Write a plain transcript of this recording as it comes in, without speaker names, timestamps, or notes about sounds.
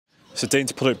So Dean,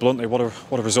 to put it bluntly, what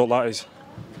a result that is.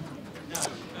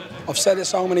 I've said it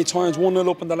so many times, 1-0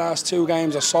 up in the last 2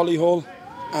 games at Solihull,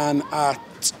 and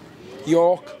at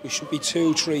York we should be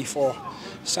 2, 3, 4.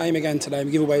 Same again today.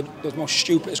 We give away the most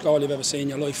stupidest goal you've ever seen in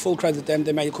your life. Full credit to them.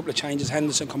 They made a couple of changes.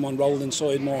 Henderson come on, rolled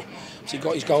inside more. So he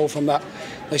got his goal from that.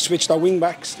 They switched their wing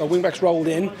backs. Their wing backs rolled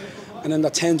in, and then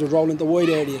the 10s would roll into wide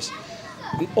areas.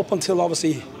 And up until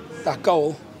obviously that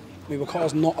goal, we were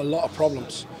causing not a lot of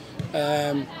problems.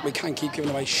 We can't keep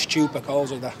giving away stupid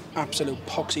goals like that. Absolute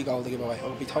poxy goal to give away.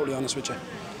 I'll be totally honest with you.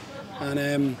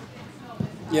 And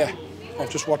yeah, I've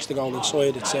just watched the goal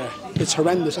inside. It's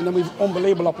horrendous, and then we've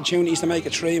unbelievable opportunities to make a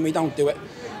 3, and we don't do it.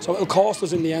 So it'll cost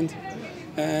us in the end.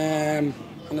 And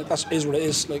that is what it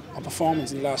is. Like, our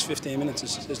performance in the last 15 minutes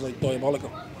is like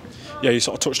diabolical. Yeah, you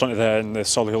sort of touched on it there in the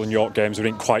Solihull and York games. We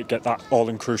didn't quite get that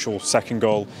crucial second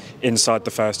goal inside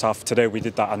the first half. Today we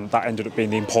did that, and that ended up being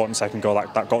the important second goal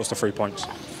that got us the 3 points.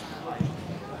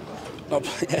 No,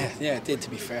 yeah, it did,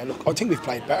 to be fair. Look, I think we've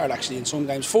played better actually in some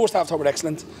games. First half, they were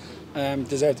excellent.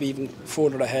 Deserved to be even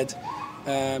further ahead.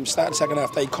 Started the second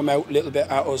half, they come out a little bit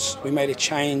at us. We made a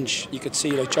change. You could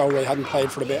see like Joe Roy hadn't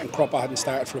played for a bit and Cropper hadn't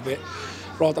started for a bit.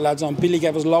 Brought the lads on. Billy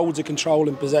gave us loads of control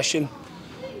and possession.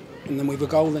 And then we've a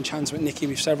golden chance with Nicky.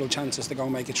 We've several chances to go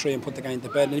and make a 3 and put the game to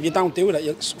bed. And if you don't do that,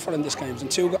 you'll suffer in these games. And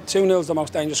 2-0 is the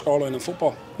most dangerous scoreline in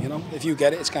football. You know, if you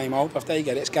get it, it's game over. If they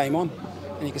get it, it's game on.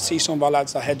 And you can see some of our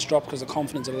lads, their heads drop because of the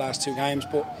confidence of the last 2 games.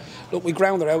 But look, we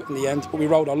grounded out in the end, but we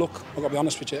rode our luck. I've got to be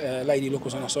honest with you, Lady Luck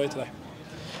was on our side today.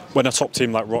 When a top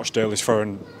team like Rochdale is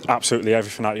throwing absolutely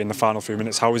everything at you in the final few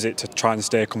minutes, how is it to try and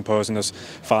stay composed in those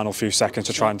final few seconds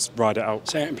to try and ride it out?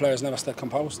 Certain players never stay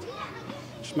composed.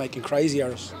 Just making crazy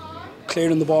errors.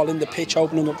 Clearing the ball in the pitch,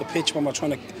 opening up the pitch when we're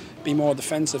trying to be more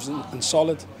defensive and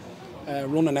solid.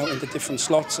 Running out into different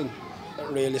slots, and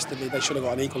realistically they should have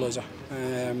got an equaliser.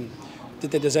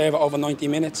 Did they deserve it over 90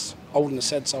 minutes? I wouldn't have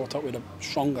said so. I thought we had a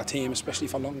stronger team, especially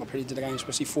for longer periods of the game,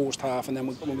 especially first half, and then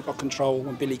when we got control,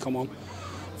 when Billy come on.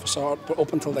 But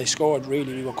up until they scored,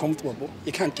 really, we were comfortable. But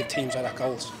you can't give teams like that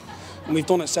goals. And we've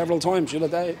done it several times. The other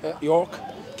day at York,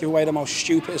 give away the most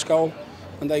stupidest goal,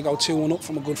 and they go 2-1 up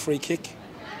from a good free kick.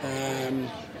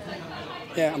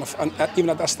 Yeah, and even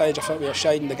at that stage I felt we were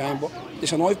shading the game, but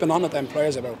listen, I've been on at them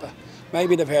players about that.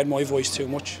 Maybe they've heard my voice too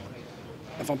much.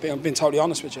 If I'm being totally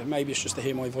honest with you, maybe it's just to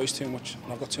hear my voice too much,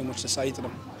 and I've got too much to say to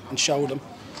them and show them.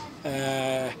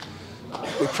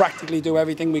 We practically do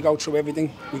everything, we go through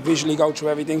everything, we visually go through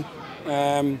everything,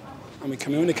 and we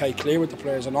communicate clear with the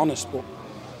players and honest, but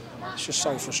it's just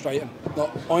so frustrating.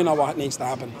 Look, I know what needs to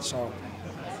happen, so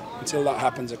until that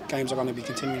happens, games are going to be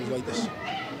continuing like this.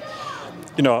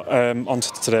 You know, on to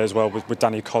today as well with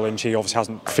Danny Collins. He obviously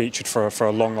hasn't featured for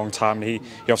a long time. He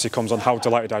obviously comes on. How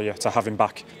delighted are you to have him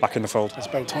back in the fold? It's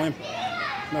about time.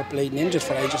 Not bleeding injured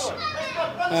for ages.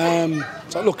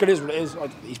 So look, it is what it is.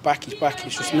 He's back.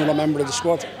 He's just another member of the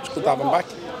squad. It's good to have him back.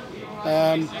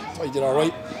 I thought he did all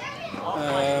right.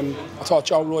 I thought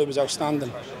Joe Roy was outstanding.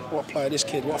 What a player this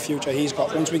kid, what a future he's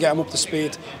got. Once we get him up to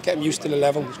speed, get him used to the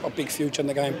level, he's got a big future in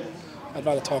the game. I'd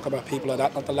rather talk about people like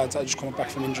that, not the lads that are just coming back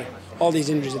from injury. All these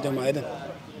injuries are doing my head in.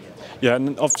 Yeah,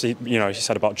 and obviously, you know, you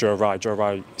said about Joe Wright. Joe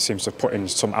Wright seems to have put in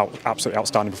some absolutely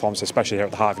outstanding performances, especially here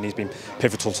at the Hive, and he's been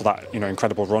pivotal to that, you know,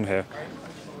 incredible run here.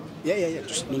 Yeah,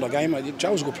 just another game.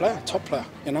 Joe's a good player, top player,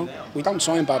 you know. We don't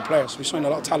sign bad players, we sign a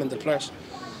lot of talented players.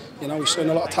 You know, we sign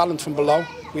a lot of talent from below,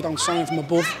 we don't sign from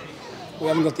above. We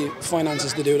haven't got the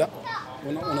finances to do that.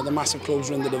 We're not one of the massive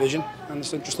clubs in the division, and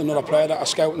it's just another player that our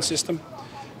scouting system.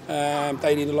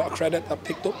 They need a lot of credit that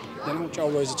picked up. You know, Joe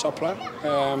Roy's a top player.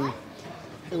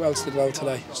 Who else did well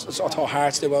today? I thought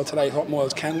Hearts did well today. I thought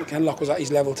Miles Kenlock was at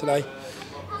his level today.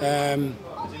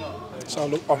 So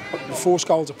look, the first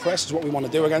goal to press is what we want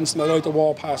to do against them. They like the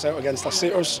wall pass out against our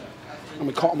sitters, and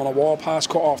we caught them on a wall pass,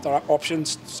 cut off their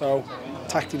options. So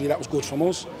tactically, that was good from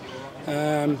us.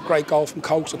 Great goal from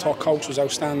Coates. I thought Coates was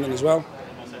outstanding as well.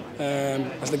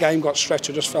 As the game got stretched,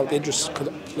 I just felt Idris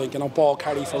could, ball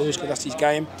carry for us because that's his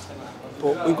game.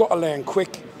 But we've got to learn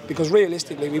quick, because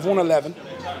realistically we've won 11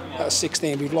 out of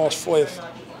 16, we've lost 5,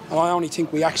 and I only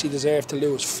think we actually deserve to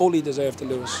lose, fully deserve to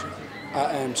lose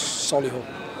at Solihull.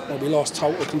 We lost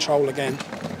total control again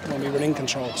when we were in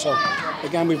control. So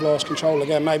again, we've lost control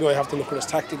again. Maybe I have to look at us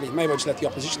tactically. Maybe I just let the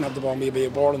opposition have the ball, maybe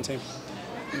a boring team.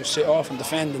 You sit off and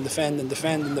defend and defend and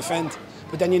defend and defend.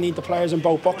 But then you need the players in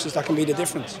both boxes that can be the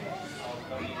difference.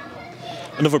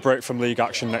 Another break from league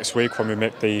action next week when we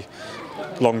make the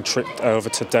long trip over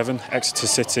to Devon, Exeter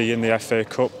City in the FA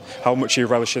Cup. How much are you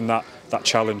relishing that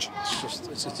challenge?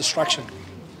 It's a distraction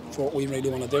for what we really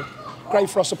want to do. Great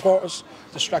for our supporters,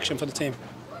 distraction for the team.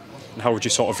 And how would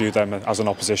you sort of view them as an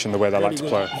opposition, the way they like to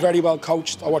play? Very well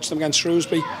coached. I watched them against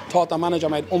Shrewsbury. Thought their manager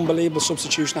made unbelievable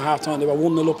substitution at half time. They were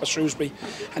 1-0 up at Shrewsbury,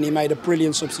 and he made a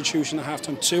brilliant substitution at half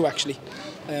time too, actually.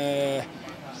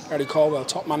 Gary Caldwell,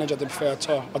 top manager, to be fair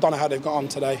to. I don't know how they've got on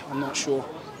today, I'm not sure.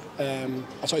 I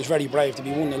thought he was very brave to be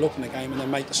 1-0 up in the game and then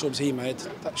make the subs he made.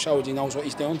 That showed he knows what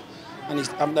he's doing. And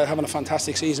they're having a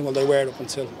fantastic season. Well, they were up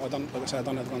until, like I said, I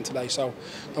don't know if they've gone today. So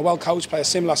they're well coached, play a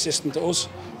similar system to us,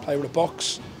 play with a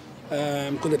box,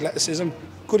 good athleticism,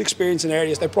 good experience in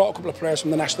areas. They brought a couple of players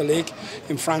from the National League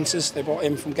in Francis. They brought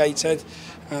him from Gateshead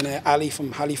and Ali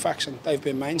from Halifax, and they've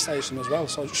been mainstays from as well.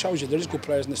 So it shows you there is good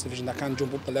players in this division that can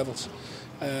jump up the levels.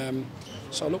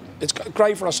 So look, it's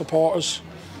great for our supporters.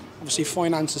 Obviously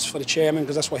finances for the chairman,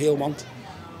 because that's what he'll want.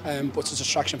 But it's a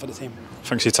distraction for the team.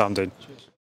 Thanks for your time, Dean.